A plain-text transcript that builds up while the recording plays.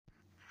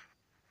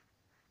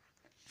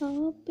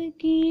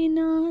आपकी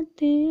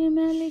नाते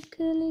मैं लिख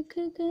लिख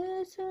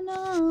कर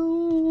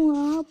सुनाऊं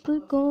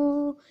आपको,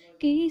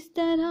 किस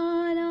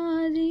तरह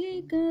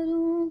राजी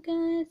करूं,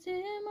 कैसे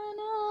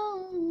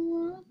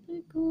मनाऊं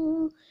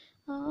आपको।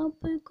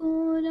 आपको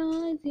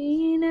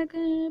राजी न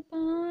कर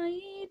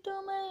पाई तो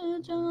मर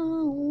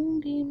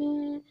जाऊंगी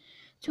मैं,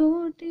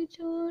 छोटी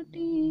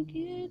छोटी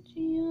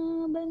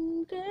खिड़कियां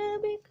बनकर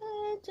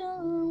बिखर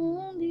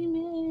जाऊंगी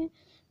मैं।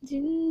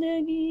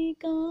 जिंदगी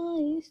का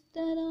इस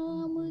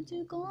तरह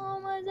मुझको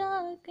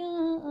मजा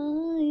क्या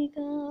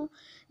आएगा,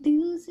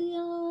 दिल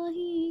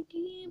सियाही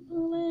की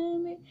भंवर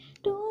में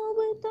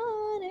डूबता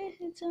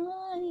रह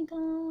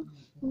जाएगा।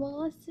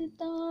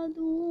 वास्ता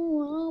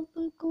दूं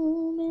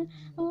आपको मैं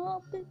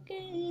आपके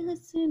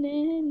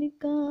हंसने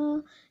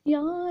का,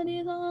 यार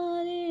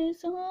गारे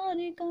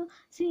सारे का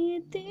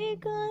सीते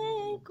का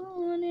है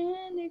कौन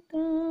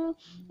का।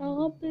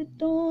 आप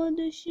तो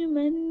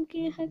दुश्मन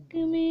के हक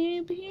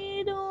में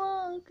भी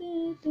दुआ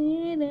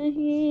करते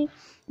रहे,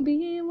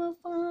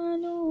 बेवफा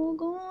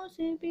लोगों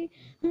से भी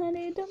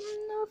हरदम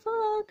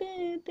नफा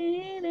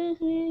करते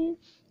रहे।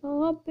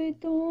 आप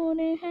तो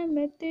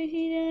रहमत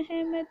ही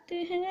रहमत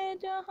है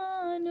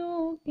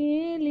जहानों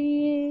के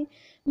लिए,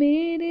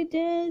 मेरे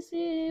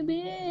जैसे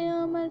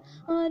बेअमल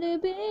और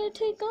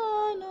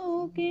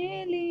बेठिकानों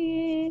के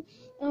लिए।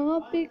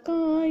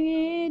 आपका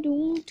ये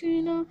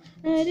रूठना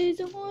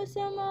अर्ज़ों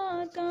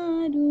समा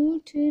का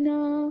रूठना,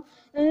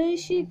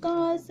 अर्श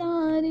का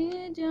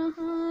सारे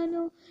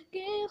जहानों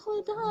के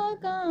खुदा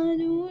का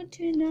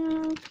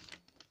रूठना।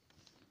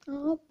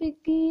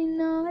 आपके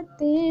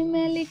नाते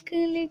मैं लिख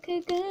लिख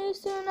कर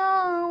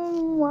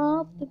सुनाऊं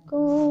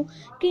आपको,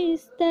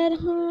 किस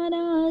तरह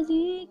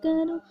राजी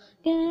करूं,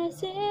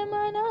 कैसे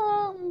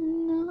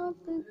मनाऊं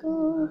आपको।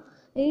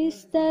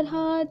 इस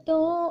तरह तो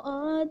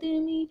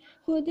आदमी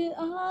खुद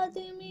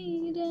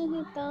आदमी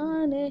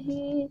रहता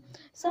नहीं,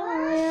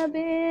 साया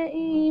बे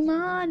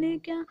ईमान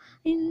क्या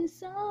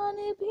इंसान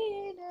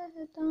भी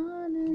रहता नहीं।